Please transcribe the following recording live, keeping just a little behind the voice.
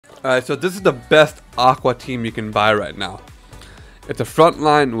Alright, so this is the best Aqua team you can buy right now. It's a front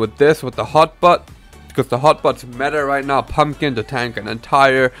line with this, with the hot butt, because the hot butt's meta right now. Pumpkin to tank an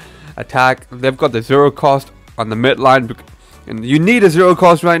entire attack. They've got the zero cost on the mid line, and you need a zero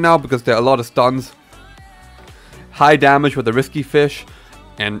cost right now because there are a lot of stuns. High damage with the risky fish,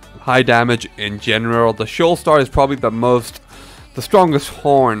 and high damage in general. The Shoal Star is probably the strongest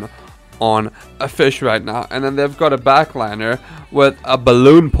horn on a fish right now. And then they've got a backliner with a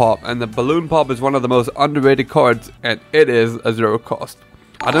Balloon Pop, and the Balloon Pop is one of the most underrated cards, and it is a zero cost.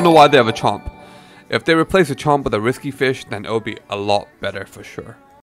 I don't know why they have a Chomp. If they replace a Chomp with a risky fish, then it will be a lot better for sure.